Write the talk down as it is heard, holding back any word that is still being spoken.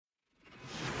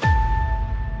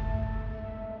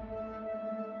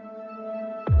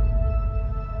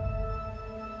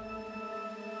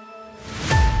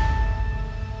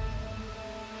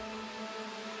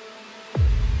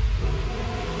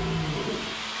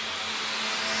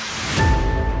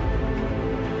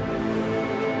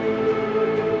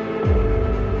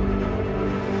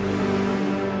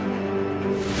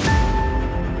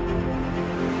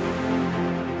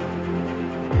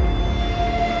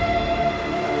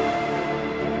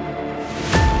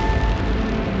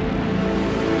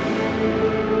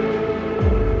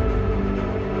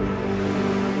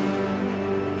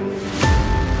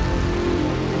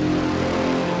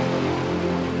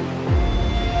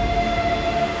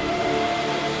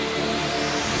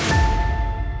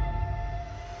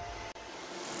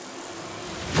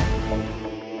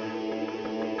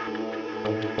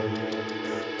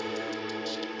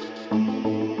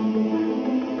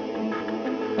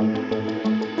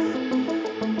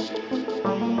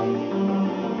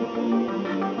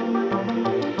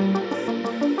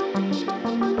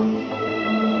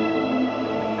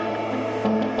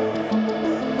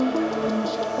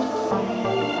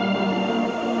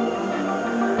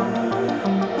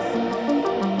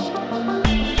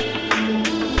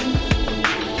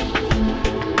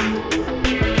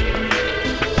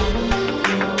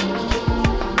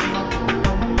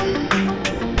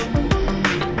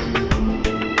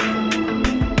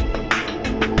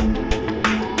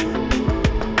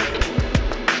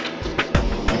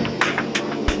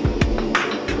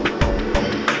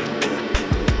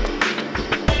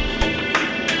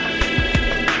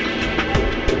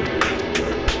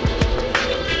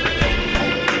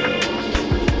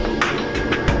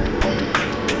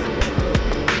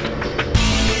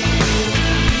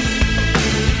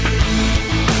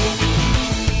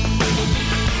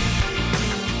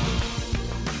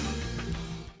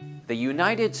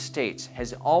United States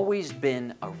has always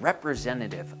been a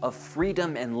representative of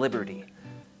freedom and liberty.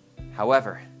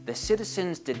 However, the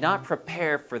citizens did not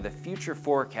prepare for the future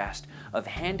forecast of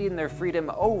handing their freedom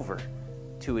over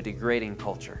to a degrading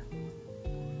culture.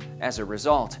 As a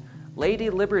result, Lady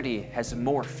Liberty has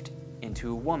morphed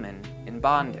into a woman in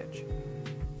bondage.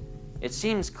 It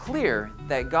seems clear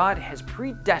that God has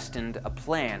predestined a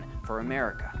plan for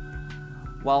America.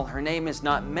 While her name is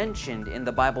not mentioned in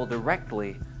the Bible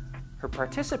directly, her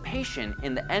participation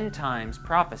in the end times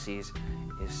prophecies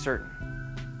is certain.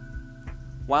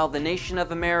 While the nation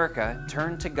of America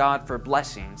turned to God for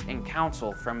blessings and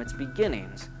counsel from its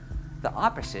beginnings, the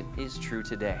opposite is true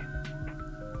today.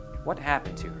 What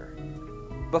happened to her?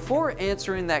 Before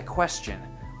answering that question,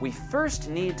 we first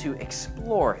need to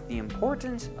explore the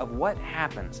importance of what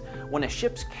happens when a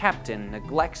ship's captain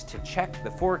neglects to check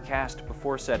the forecast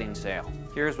before setting sail.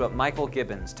 Here's what Michael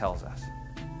Gibbons tells us.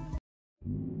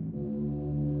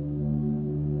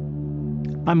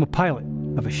 I'm a pilot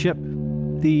of a ship.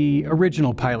 The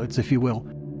original pilots, if you will.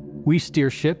 We steer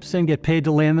ships and get paid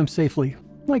to land them safely,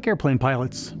 like airplane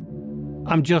pilots.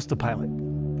 I'm just a pilot.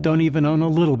 Don't even own a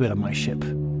little bit of my ship.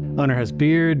 Owner has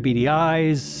beard, beady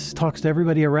eyes, talks to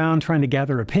everybody around trying to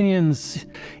gather opinions,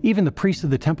 even the priest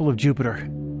of the Temple of Jupiter.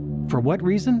 For what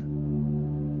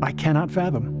reason? I cannot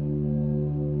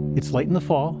fathom. It's late in the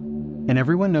fall, and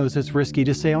everyone knows it's risky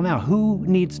to sail now. Who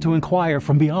needs to inquire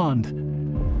from beyond?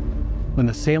 When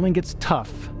the sailing gets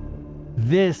tough,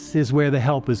 this is where the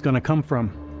help is going to come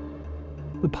from.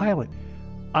 The pilot.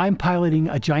 I'm piloting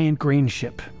a giant grain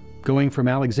ship, going from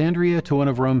Alexandria to one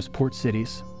of Rome's port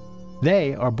cities.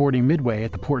 They are boarding midway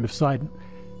at the port of Sidon.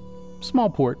 Small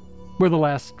port. We're the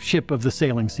last ship of the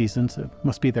sailing season, so it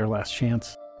must be their last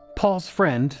chance. Paul's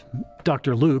friend,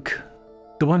 Dr. Luke,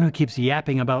 the one who keeps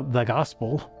yapping about the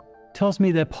gospel, tells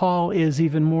me that Paul is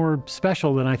even more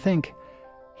special than I think.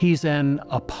 He's an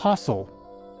apostle.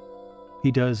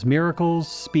 He does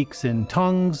miracles, speaks in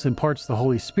tongues, imparts the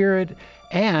Holy Spirit,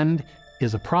 and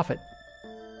is a prophet.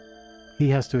 He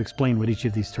has to explain what each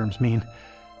of these terms mean.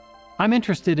 I'm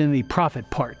interested in the prophet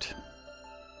part.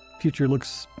 Future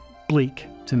looks bleak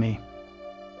to me.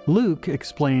 Luke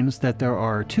explains that there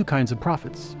are two kinds of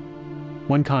prophets.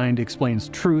 One kind explains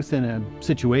truth in a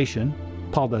situation.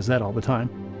 Paul does that all the time.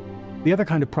 The other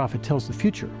kind of prophet tells the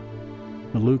future.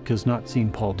 Now, Luke has not seen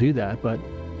Paul do that, but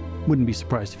wouldn't be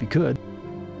surprised if he could.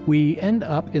 We end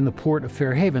up in the port of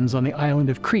Fair Havens on the island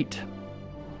of Crete.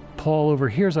 Paul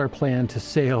overhears our plan to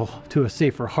sail to a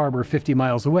safer harbor 50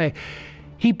 miles away.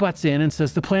 He butts in and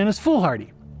says the plan is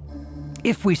foolhardy.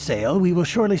 If we sail, we will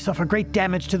surely suffer great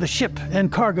damage to the ship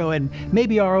and cargo and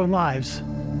maybe our own lives.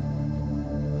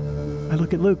 I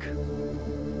look at Luke.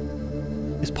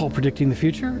 Is Paul predicting the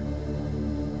future?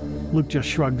 Luke just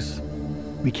shrugs.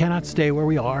 We cannot stay where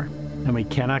we are, and we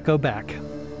cannot go back.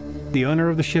 The owner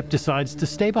of the ship decides to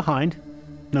stay behind.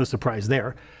 No surprise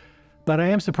there. But I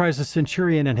am surprised the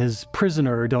centurion and his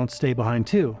prisoner don't stay behind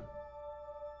too.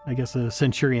 I guess a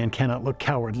centurion cannot look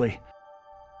cowardly.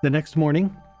 The next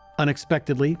morning,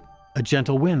 unexpectedly, a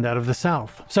gentle wind out of the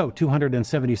south. So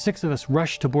 276 of us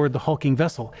rush to board the hulking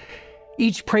vessel.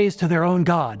 Each prays to their own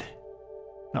god.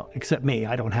 Well, except me,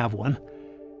 I don't have one.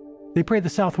 They pray the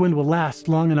south wind will last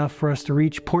long enough for us to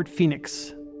reach Port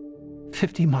Phoenix.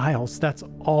 50 miles, that's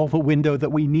all the window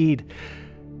that we need.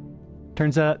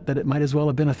 Turns out that it might as well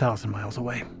have been 1,000 miles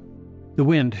away. The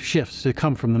wind shifts to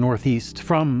come from the northeast,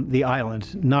 from the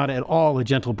island. Not at all a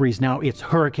gentle breeze now, it's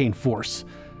hurricane force.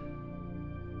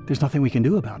 There's nothing we can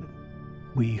do about it.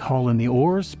 We haul in the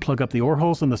oars, plug up the oar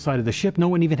holes on the side of the ship. No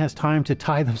one even has time to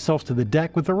tie themselves to the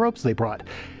deck with the ropes they brought.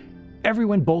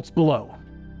 Everyone bolts below.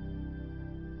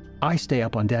 I stay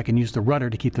up on deck and use the rudder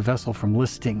to keep the vessel from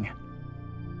listing.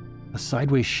 A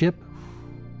sideways ship?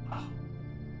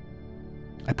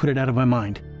 I put it out of my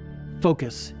mind.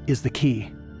 Focus is the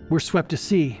key. We're swept to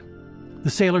sea. The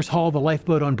sailors haul the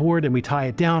lifeboat on board and we tie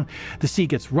it down. The sea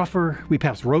gets rougher. We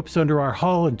pass ropes under our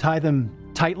hull and tie them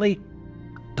tightly.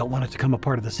 Don't want it to come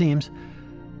apart at the seams.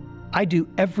 I do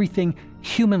everything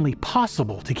humanly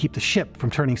possible to keep the ship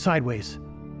from turning sideways,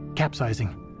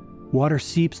 capsizing. Water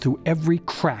seeps through every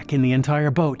crack in the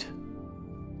entire boat.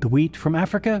 The wheat from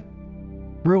Africa?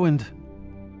 Ruined.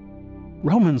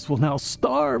 Romans will now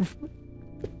starve.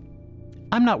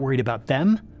 I'm not worried about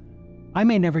them. I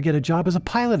may never get a job as a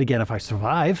pilot again if I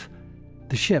survive.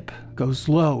 The ship goes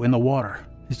low in the water.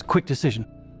 It's a quick decision.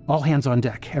 All hands on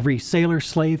deck. Every sailor,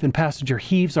 slave, and passenger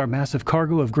heaves our massive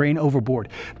cargo of grain overboard.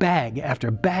 Bag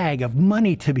after bag of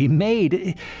money to be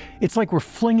made. It's like we're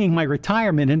flinging my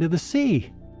retirement into the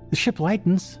sea. The ship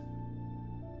lightens,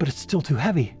 but it's still too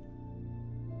heavy.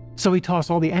 So we toss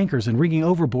all the anchors and rigging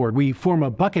overboard. We form a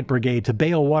bucket brigade to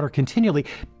bail water continually.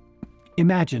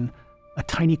 Imagine a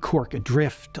tiny cork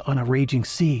adrift on a raging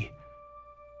sea.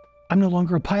 I'm no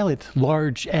longer a pilot,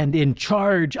 large and in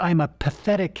charge. I'm a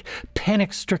pathetic,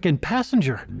 panic-stricken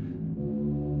passenger.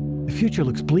 The future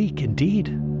looks bleak indeed.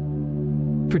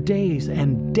 For days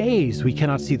and days, we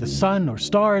cannot see the sun or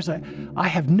stars. I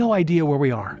have no idea where we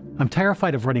are. I'm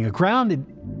terrified of running aground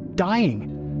and dying.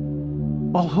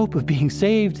 All hope of being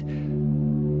saved,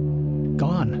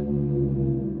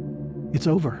 gone. It's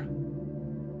over.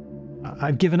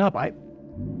 I've given up. I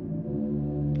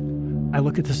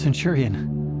look at the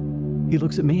centurion. He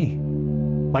looks at me.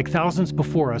 Like thousands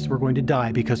before us, we're going to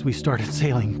die because we started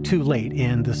sailing too late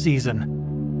in the season.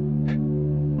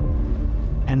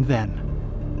 And then,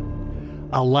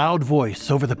 a loud voice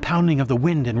over the pounding of the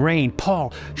wind and rain.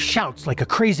 Paul shouts like a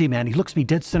crazy man. He looks me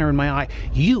dead center in my eye.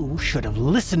 You should have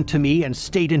listened to me and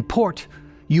stayed in port.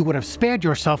 You would have spared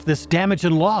yourself this damage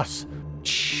and loss.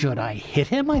 Should I hit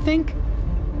him, I think?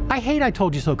 I hate I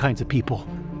told you so kinds of people.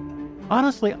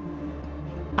 Honestly,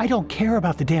 I don't care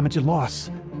about the damage and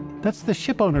loss. That's the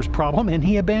ship owner's problem, and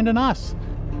he abandoned us.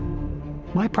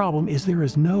 My problem is there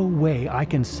is no way I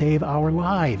can save our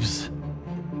lives.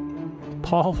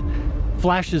 Paul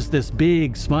flashes this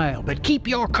big smile, but keep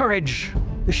your courage.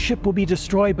 The ship will be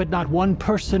destroyed, but not one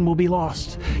person will be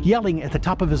lost. Yelling at the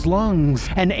top of his lungs,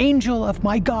 an angel of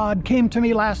my God came to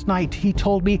me last night. He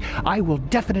told me I will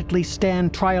definitely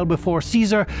stand trial before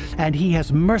Caesar, and he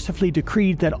has mercifully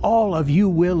decreed that all of you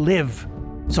will live.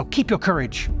 So keep your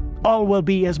courage. All will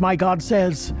be as my God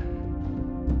says.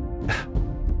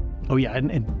 Oh yeah,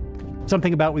 and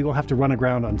something about we will have to run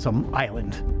aground on some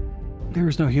island. There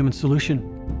is no human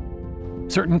solution.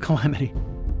 Certain calamity.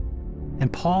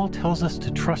 And Paul tells us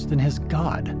to trust in his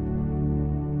God.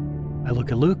 I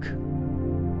look at Luke.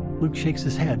 Luke shakes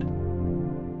his head.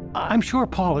 I'm sure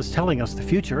Paul is telling us the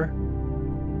future.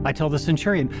 I tell the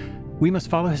centurion, we must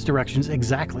follow his directions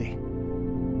exactly.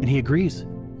 And he agrees.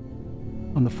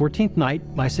 On the 14th night,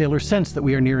 my sailors sense that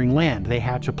we are nearing land. They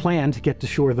hatch a plan to get to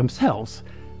shore themselves.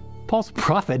 Paul's a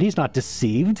prophet. He's not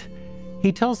deceived.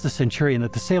 He tells the centurion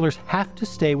that the sailors have to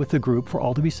stay with the group for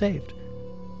all to be saved.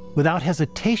 Without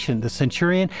hesitation, the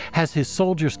centurion has his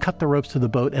soldiers cut the ropes to the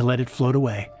boat and let it float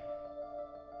away.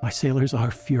 My sailors are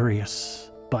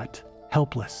furious, but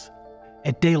helpless.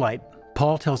 At daylight,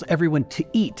 Paul tells everyone to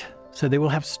eat so they will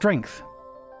have strength.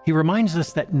 He reminds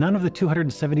us that none of the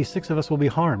 276 of us will be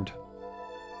harmed.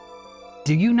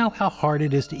 Do you know how hard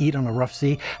it is to eat on a rough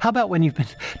sea? How about when you've been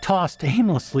tossed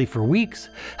aimlessly for weeks?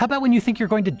 How about when you think you're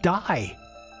going to die?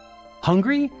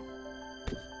 Hungry?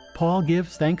 Paul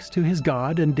gives thanks to his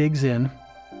God and digs in.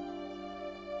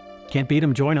 Can't beat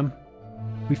him, join him.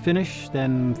 We finish,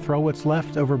 then throw what's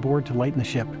left overboard to lighten the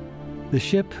ship. The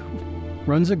ship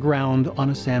runs aground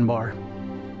on a sandbar.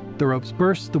 The ropes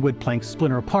burst, the wood planks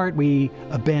splinter apart, we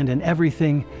abandon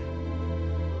everything,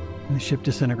 and the ship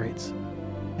disintegrates.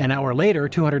 An hour later,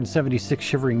 276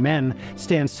 shivering men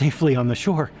stand safely on the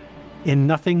shore, in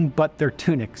nothing but their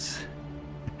tunics.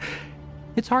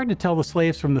 It's hard to tell the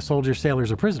slaves from the soldiers,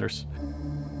 sailors, or prisoners.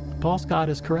 Paul's God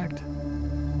is correct.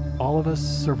 All of us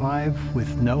survive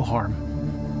with no harm.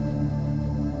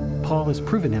 Paul has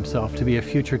proven himself to be a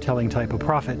future-telling type of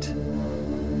prophet.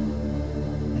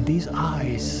 And these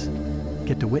eyes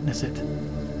get to witness it.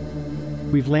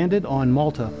 We've landed on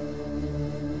Malta.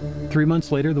 3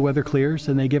 months later, the weather clears,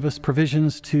 and they give us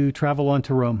provisions to travel on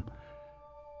to Rome.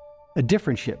 A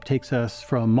different ship takes us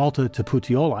from Malta to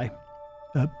Puteoli,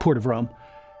 port of Rome.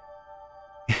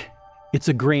 It's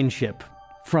a grain ship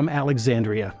from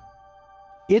Alexandria.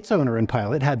 Its owner and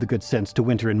pilot had the good sense to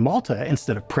winter in Malta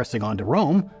instead of pressing on to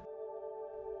Rome.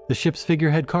 The ship's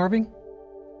figurehead carving?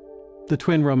 The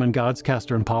twin Roman gods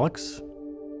Castor and Pollux.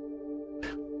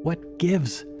 What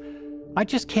gives? I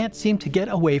just can't seem to get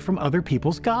away from other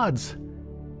people's gods.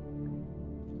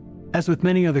 As with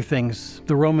many other things,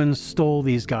 the Romans stole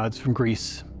these gods from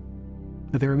Greece.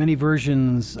 There are many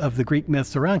versions of the Greek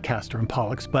myths around Castor and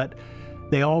Pollux, but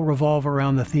they all revolve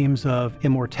around the themes of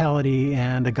immortality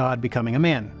and a god becoming a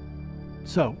man.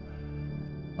 So,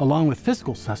 along with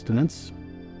physical sustenance,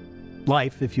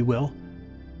 life, if you will,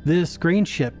 this grain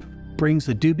ship brings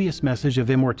a dubious message of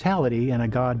immortality and a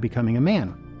god becoming a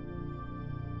man.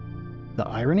 The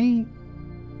irony?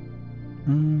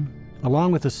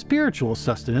 Along with a spiritual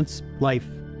sustenance, life,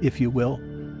 if you will,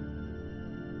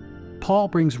 Paul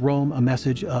brings Rome a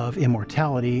message of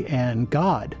immortality and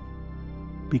God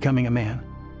becoming a man.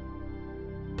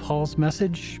 Paul's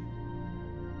message?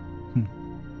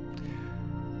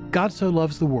 God so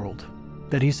loves the world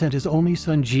that he sent his only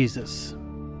son Jesus,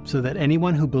 so that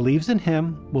anyone who believes in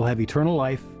him will have eternal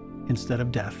life instead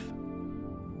of death.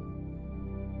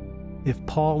 If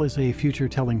Paul is a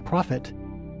future-telling prophet,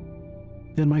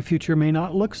 then my future may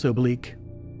not look so bleak.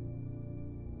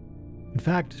 In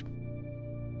fact,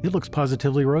 it looks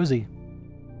positively rosy.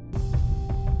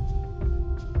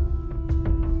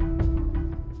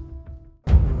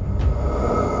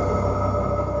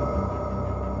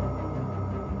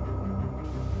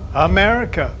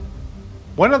 America,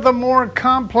 one of the more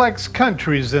complex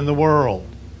countries in the world.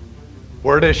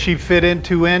 Where does she fit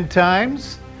into end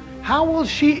times? How will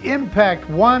she impact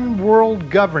one world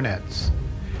governance?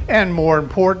 And more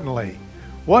importantly,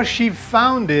 was she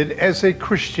founded as a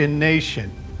Christian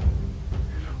nation?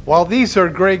 While these are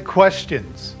great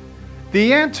questions,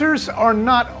 the answers are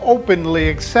not openly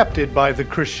accepted by the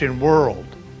Christian world.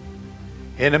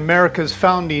 In America's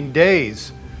founding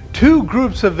days, two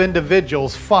groups of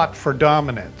individuals fought for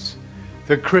dominance: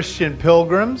 the Christian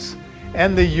Pilgrims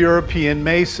and the European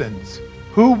Masons,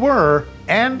 who were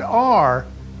and are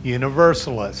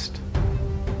universalist.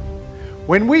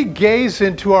 When we gaze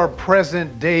into our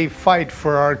present-day fight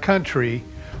for our country,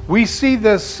 we see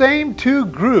the same two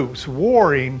groups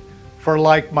warring for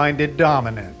like-minded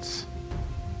dominance.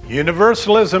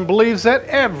 Universalism believes that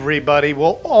everybody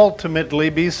will ultimately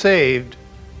be saved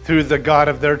through the God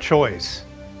of their choice.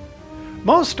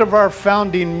 Most of our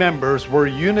founding members were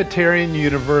Unitarian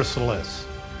Universalists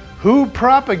who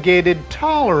propagated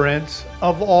tolerance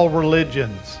of all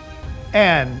religions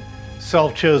and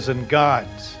self-chosen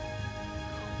gods,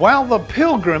 while the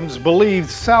Pilgrims believed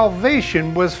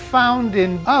salvation was found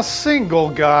in a single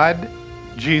God,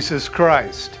 Jesus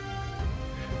Christ.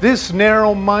 This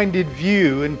narrow-minded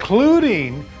view,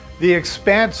 including the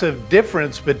expansive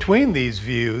difference between these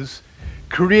views,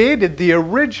 created the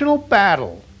original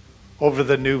battle over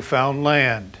the newfound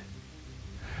land.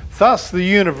 Thus, the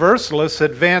Universalists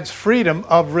advanced freedom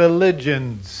of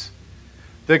religions.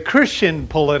 The Christian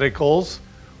politicals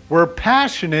were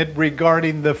passionate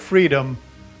regarding the freedom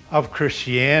of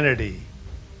Christianity.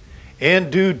 In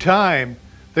due time,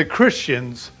 the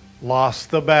Christians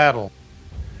lost the battle.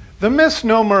 The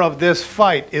misnomer of this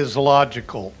fight is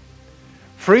logical.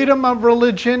 Freedom of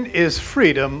religion is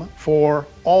freedom for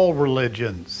all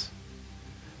religions.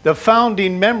 The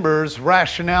founding members'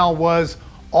 rationale was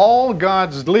all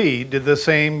gods lead to the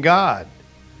same God.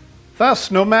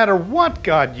 Thus, no matter what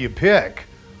God you pick,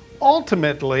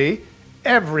 ultimately,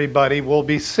 everybody will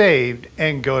be saved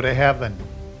and go to heaven.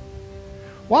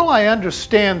 While I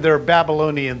understand their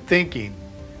Babylonian thinking,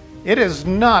 it is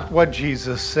not what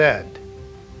Jesus said.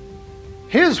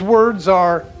 His words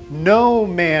are, "No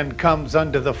man comes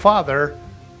unto the Father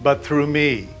but through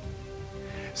me."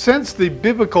 Since the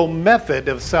biblical method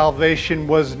of salvation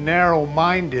was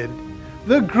narrow-minded,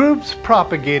 the groups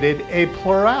propagated a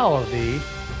plurality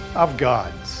of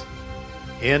gods.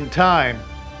 In time,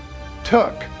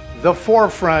 took the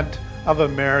forefront of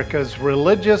America's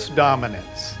religious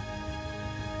dominance.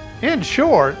 In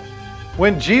short,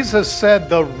 when Jesus said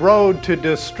the road to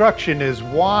destruction is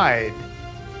wide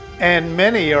and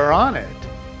many are on it,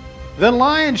 the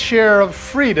lion's share of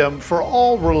freedom for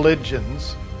all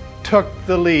religions took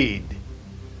the lead.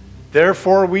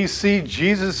 Therefore, we see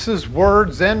Jesus'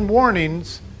 words and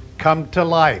warnings come to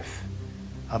life.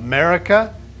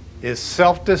 America is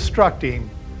self-destructing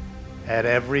at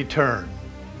every turn.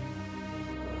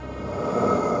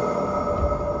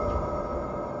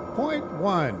 Point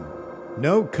 1.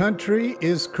 No country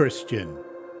is Christian.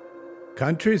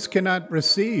 Countries cannot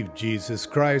receive Jesus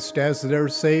Christ as their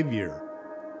Savior.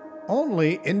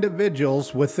 Only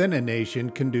individuals within a nation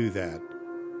can do that.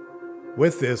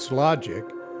 With this logic,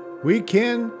 we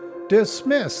can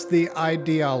dismiss the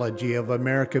ideology of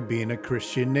America being a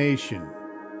Christian nation.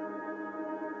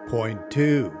 Point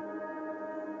 2.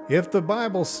 If the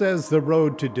Bible says the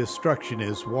road to destruction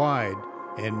is wide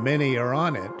and many are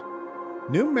on it,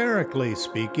 numerically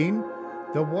speaking,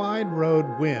 the wide road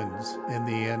wins in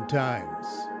the end times.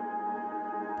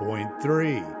 Point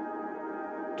 3.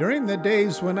 During the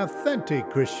days when authentic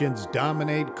Christians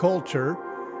dominate culture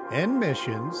and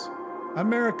missions,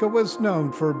 America was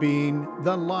known for being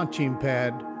the launching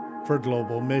pad for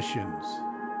global missions.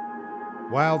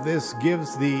 While this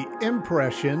gives the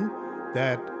impression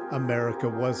that America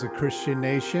was a Christian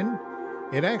nation,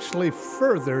 it actually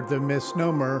furthered the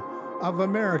misnomer of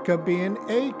America being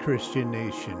a Christian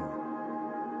nation.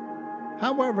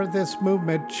 However, this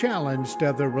movement challenged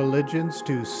other religions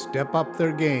to step up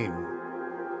their game.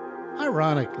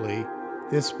 Ironically,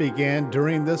 this began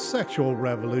during the sexual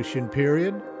revolution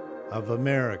period of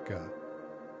America.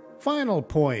 Final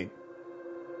point.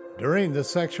 During the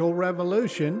sexual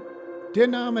revolution,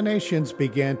 denominations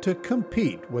began to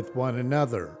compete with one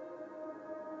another.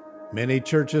 Many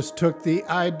churches took the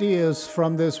ideas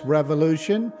from this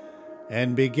revolution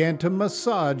and began to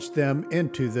massage them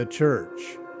into the church,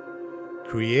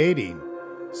 creating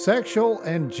sexual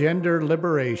and gender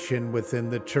liberation within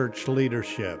the church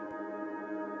leadership.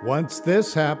 Once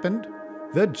this happened,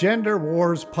 the gender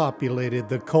wars populated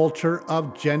the culture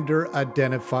of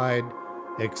gender-identified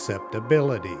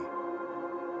acceptability.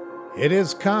 It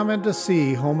is common to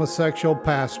see homosexual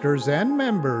pastors and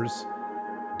members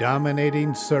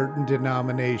dominating certain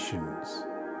denominations.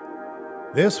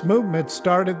 This movement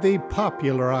started the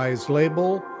popularized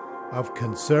label of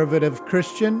conservative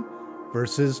Christian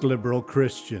versus liberal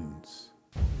Christians.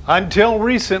 Until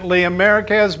recently,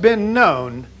 America has been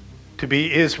known to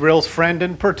be Israel's friend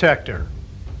and protector.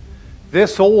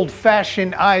 This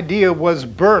old-fashioned idea was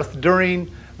birthed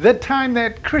during the time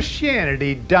that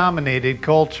Christianity dominated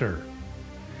culture.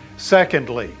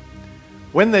 Secondly,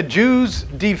 when the Jews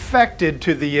defected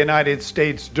to the United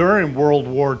States during World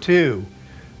War II,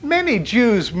 many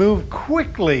Jews moved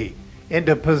quickly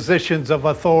into positions of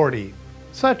authority,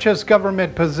 such as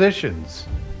government positions.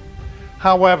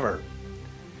 However,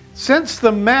 since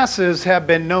the masses have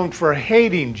been known for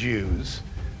hating Jews,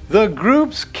 the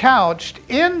groups couched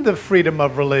in the freedom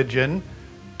of religion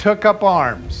took up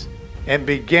arms and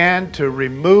began to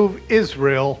remove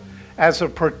Israel as a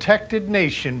protected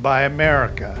nation by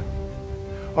America.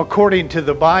 According to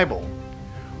the Bible,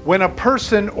 when a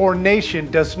person or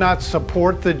nation does not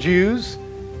support the Jews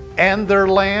and their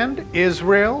land,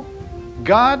 Israel,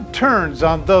 God turns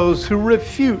on those who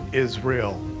refute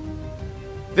Israel.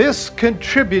 This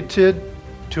contributed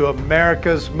to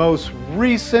America's most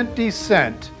recent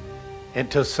descent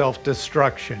into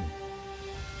self-destruction.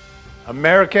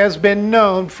 America has been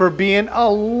known for being a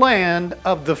land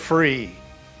of the free.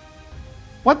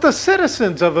 What the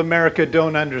citizens of America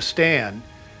don't understand,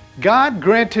 God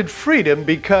granted freedom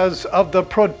because of the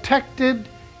protected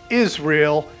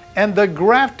Israel, and the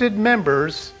grafted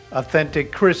members,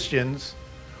 authentic Christians,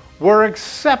 were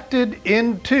accepted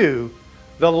into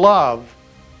the love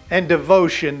and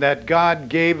devotion that God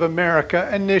gave America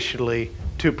initially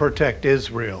to protect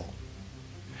Israel.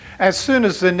 As soon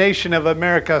as the nation of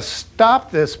America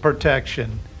stopped this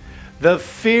protection, the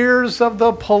fears of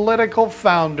the political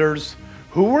founders,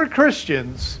 who were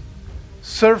Christians,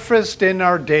 surfaced in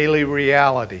our daily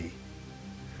reality.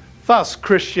 Thus,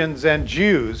 Christians and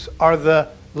Jews are the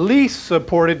least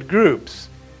supported groups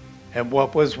in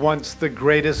what was once the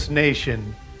greatest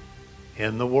nation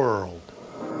in the world.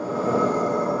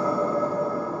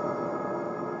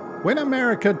 When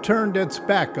America turned its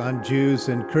back on Jews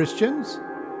and Christians,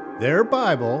 their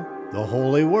Bible, the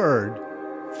Holy Word,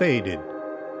 faded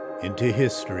into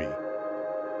history.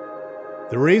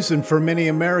 The reason for many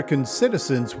American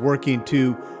citizens working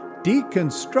to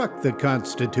deconstruct the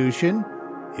Constitution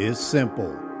is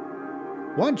simple.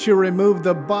 Once you remove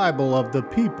the Bible of the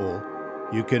people,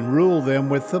 you can rule them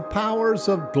with the powers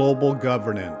of global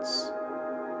governance.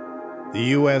 The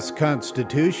U.S.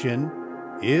 Constitution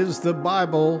is the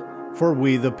Bible for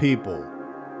we the people.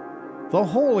 The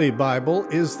Holy Bible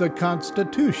is the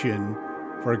Constitution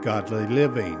for godly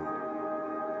living.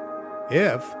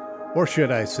 If, or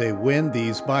should I say when,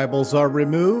 these Bibles are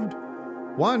removed,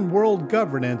 one world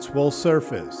governance will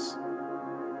surface,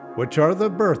 which are the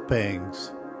birth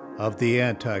pangs of the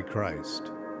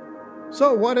Antichrist.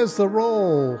 So what is the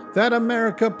role that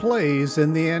America plays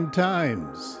in the end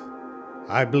times?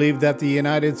 I believe that the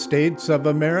United States of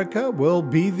America will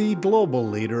be the global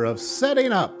leader of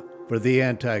setting up for the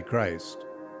Antichrist,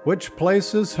 which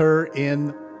places her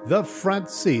in the front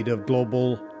seat of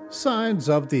global signs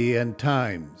of the end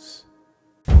times.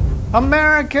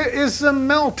 America is the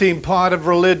melting pot of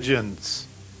religions.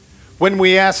 When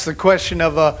we ask the question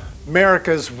of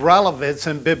America's relevance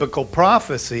in biblical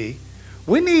prophecy,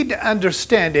 we need to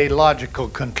understand a logical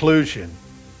conclusion.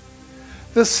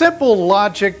 The simple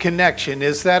logic connection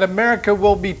is that America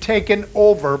will be taken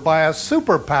over by a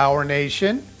superpower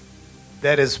nation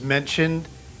that is mentioned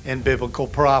in biblical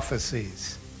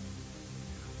prophecies.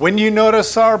 When you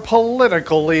notice our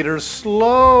political leaders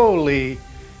slowly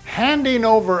handing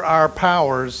over our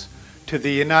powers to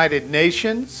the United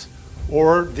Nations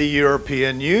or the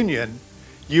European Union,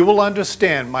 you will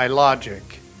understand my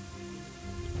logic.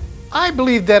 I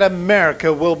believe that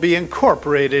America will be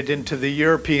incorporated into the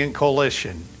European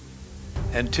coalition.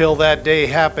 Until that day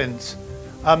happens,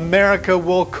 America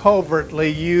will covertly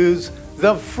use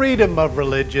the freedom of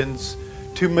religions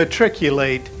to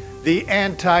matriculate the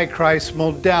Antichrist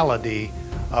modality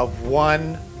of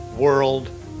one world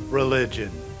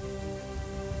religion.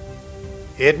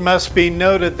 It must be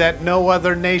noted that no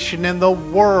other nation in the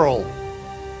world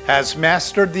has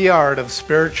mastered the art of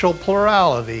spiritual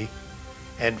plurality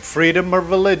and freedom of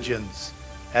religions,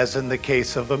 as in the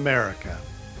case of America.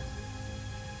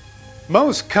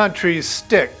 Most countries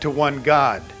stick to one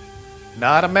God,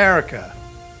 not America.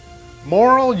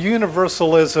 Moral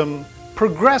universalism,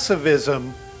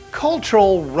 progressivism,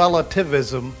 cultural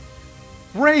relativism,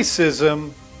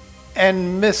 racism,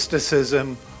 and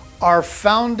mysticism are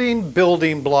founding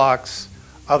building blocks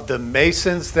of the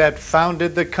Masons that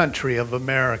founded the country of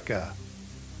America.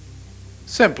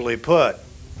 Simply put,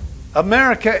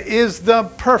 America is the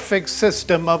perfect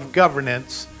system of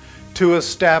governance to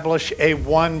establish a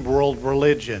one-world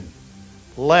religion,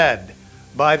 led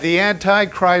by the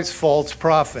Antichrist false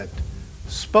prophet,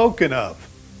 spoken of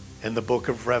in the book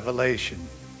of Revelation.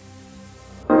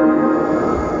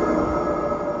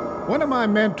 One of my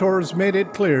mentors made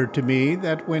it clear to me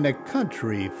that when a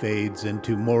country fades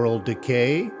into moral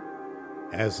decay,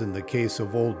 as in the case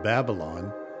of old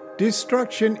Babylon,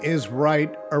 destruction is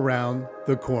right around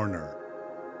the corner.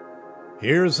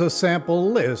 Here's a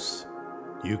sample list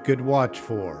you could watch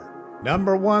for.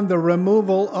 Number 1, the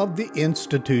removal of the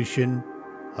institution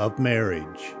of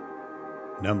marriage.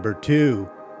 Number 2,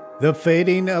 the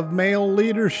fading of male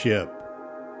leadership.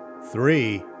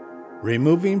 3,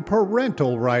 removing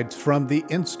parental rights from the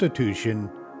institution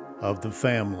of the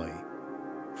family.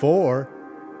 4,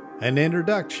 an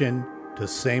introduction to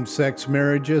same-sex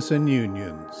marriages and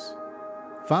unions.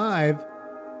 5,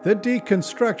 the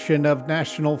deconstruction of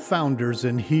national founders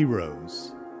and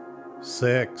heroes.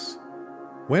 6,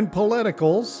 when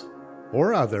politicals,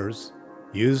 or others,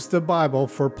 use the Bible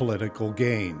for political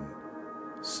gain.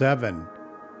 7,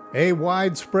 a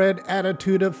widespread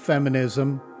attitude of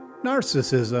feminism,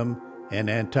 narcissism, and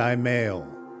anti-male.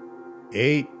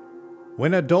 8,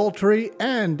 when adultery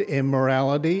and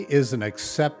immorality is an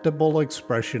acceptable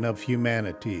expression of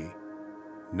humanity.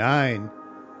 9,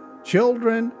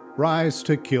 children rise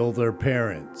to kill their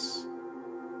parents.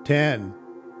 10,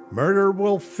 murder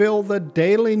will fill the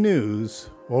daily news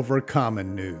over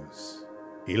common news.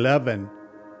 11,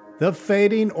 the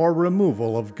fading or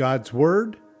removal of God's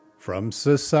Word from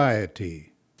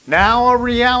society. Now a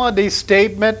reality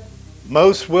statement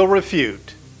most will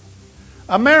refute.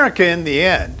 America, in the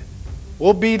end,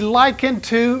 will be likened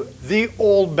to the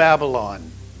old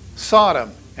Babylon,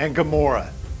 Sodom and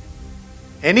Gomorrah.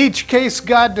 In each case,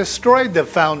 God destroyed the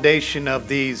foundation of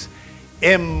these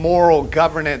immoral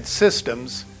governance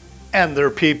systems and their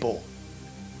people.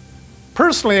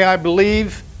 Personally, I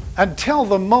believe until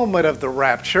the moment of the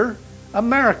rapture,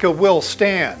 America will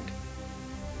stand.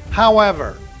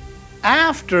 However,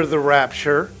 after the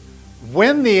rapture,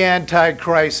 when the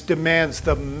Antichrist demands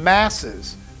the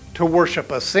masses to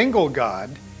worship a single God,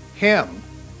 Him,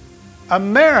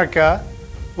 America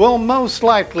will most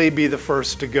likely be the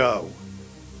first to go.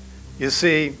 You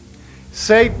see,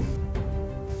 Satan,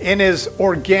 in his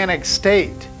organic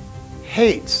state,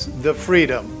 hates the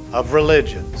freedom of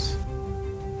religions.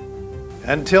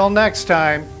 Until next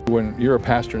time. When you're a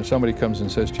pastor and somebody comes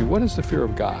and says to you, "What is the fear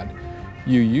of God?"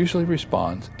 you usually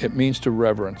respond, "It means to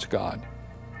reverence God."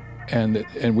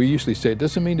 And we usually say it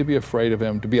doesn't mean to be afraid of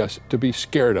Him, to be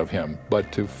scared of Him,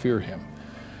 but to fear Him.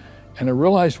 And I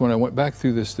realized when I went back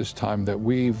through this time that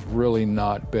we've really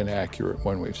not been accurate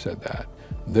when we've said that.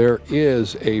 There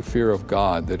is a fear of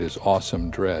God that is awesome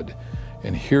dread.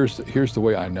 And here's the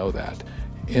way I know that.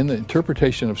 In the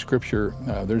interpretation of Scripture,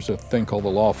 there's a thing called the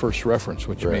law of first reference,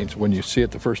 which means when you see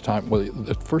it the first time, well,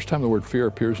 the first time the word fear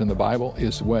appears in the Bible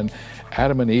is when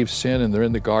Adam and Eve sin and they're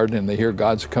in the garden and they hear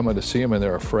God's coming to see them and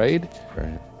they're afraid.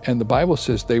 Right. And the Bible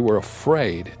says they were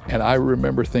afraid. And I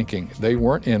remember thinking they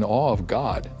weren't in awe of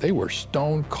God. They were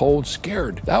stone cold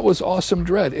scared. That was awesome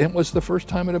dread. It was the first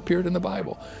time it appeared in the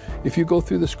Bible. If you go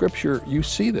through the Scripture, you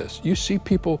see this. You see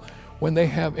people, when they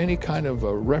have any kind of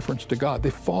a reference to God, they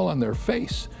fall on their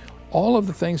face. All of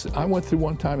the things that I went through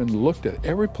one time and looked at,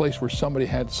 every place where somebody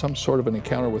had some sort of an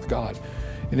encounter with God.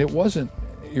 And it wasn't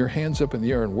your hands up in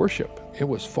the air in worship. It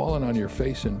was falling on your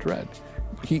face in dread.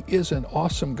 He is an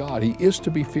awesome God. He is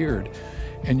to be feared.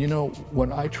 And you know,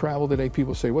 when I travel today,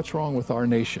 people say, "What's wrong with our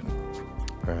nation?"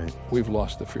 Right. We've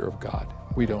lost the fear of God.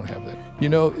 We don't have that. You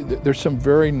know, there's some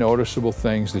very noticeable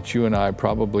things that you and I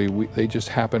probably, they just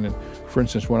happen. And for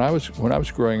instance, when I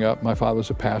was growing up, my father was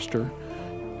a pastor.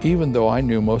 Even though I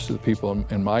knew most of the people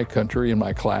in my country, in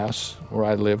my class, where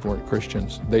I lived weren't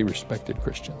Christians, they respected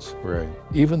Christians. Right.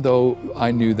 Even though I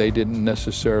knew they didn't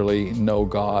necessarily know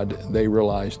God, they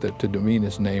realized that to demean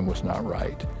His name was not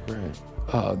right.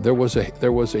 Right. There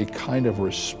was a kind of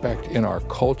respect in our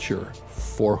culture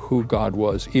for who God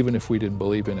was, even if we didn't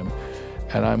believe in Him.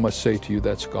 And I must say to you,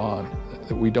 that's gone.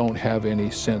 That we don't have any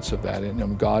sense of that in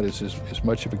Him. God is as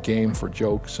much of a game for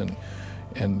jokes, and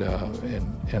and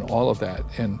all of that.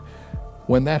 And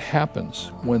when that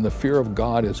happens, when the fear of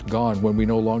God is gone, when we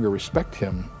no longer respect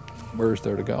him, where is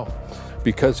there to go?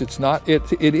 Because it's not,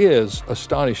 it is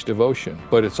astonished devotion,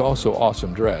 but it's also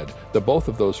awesome dread. Both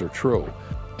of those are true.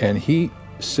 And he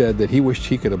said that he wished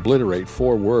he could obliterate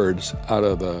 4 words out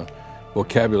of the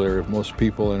vocabulary of most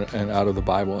people and out of the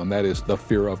Bible, and that is the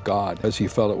fear of God, as he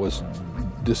felt it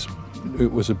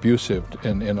was abusive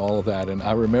and all of that. And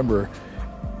I remember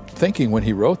thinking when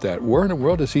he wrote that, where in the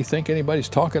world does he think anybody's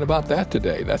talking about that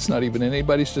today? That's not even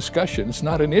anybody's discussion. It's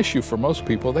not an issue for most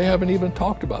people. They haven't even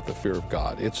talked about the fear of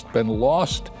God. It's been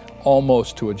lost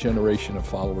almost to a generation of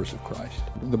followers of Christ.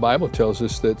 The Bible tells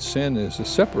us that sin is a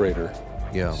separator.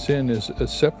 Yeah. Sin is a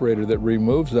separator that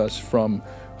removes us from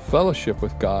fellowship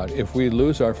with God. If we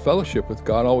lose our fellowship with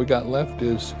God, all we got left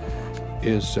is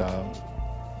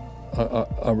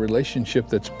a relationship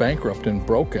that's bankrupt and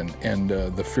broken, and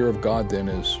the fear of God then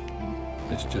is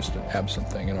just an absent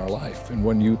thing in our life. And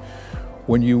when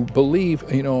you believe,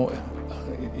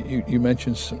 you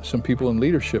mentioned some people in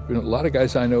leadership. A lot of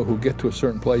guys I know who get to a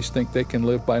certain place think they can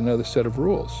live by another set of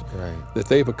rules, right, that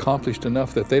they've accomplished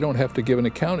enough that they don't have to give an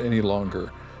account any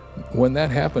longer. When that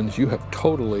happens, you have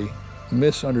totally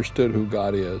misunderstood who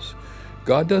God is.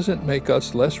 God doesn't make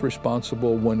us less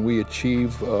responsible when we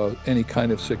achieve any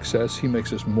kind of success. He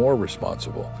makes us more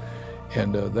responsible.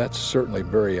 And that's certainly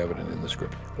very evident in the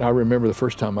Scripture. And I remember the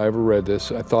first time I ever read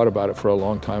this, I thought about it for a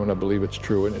long time, and I believe it's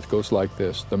true, and it goes like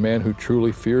this: the man who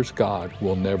truly fears God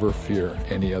will never fear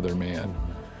any other man.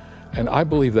 And I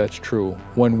believe that's true.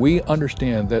 When we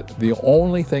understand that the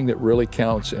only thing that really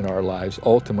counts in our lives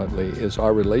ultimately is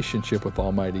our relationship with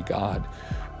Almighty God,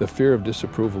 the fear of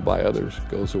disapproval by others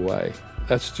goes away.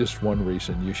 That's just one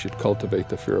reason you should cultivate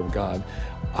the fear of God.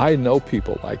 I know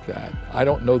people like that. I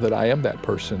don't know that I am that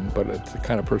person, but it's the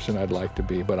kind of person I'd like to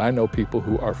be. But I know people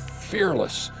who are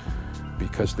fearless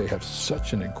because they have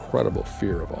such an incredible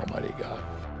fear of Almighty God.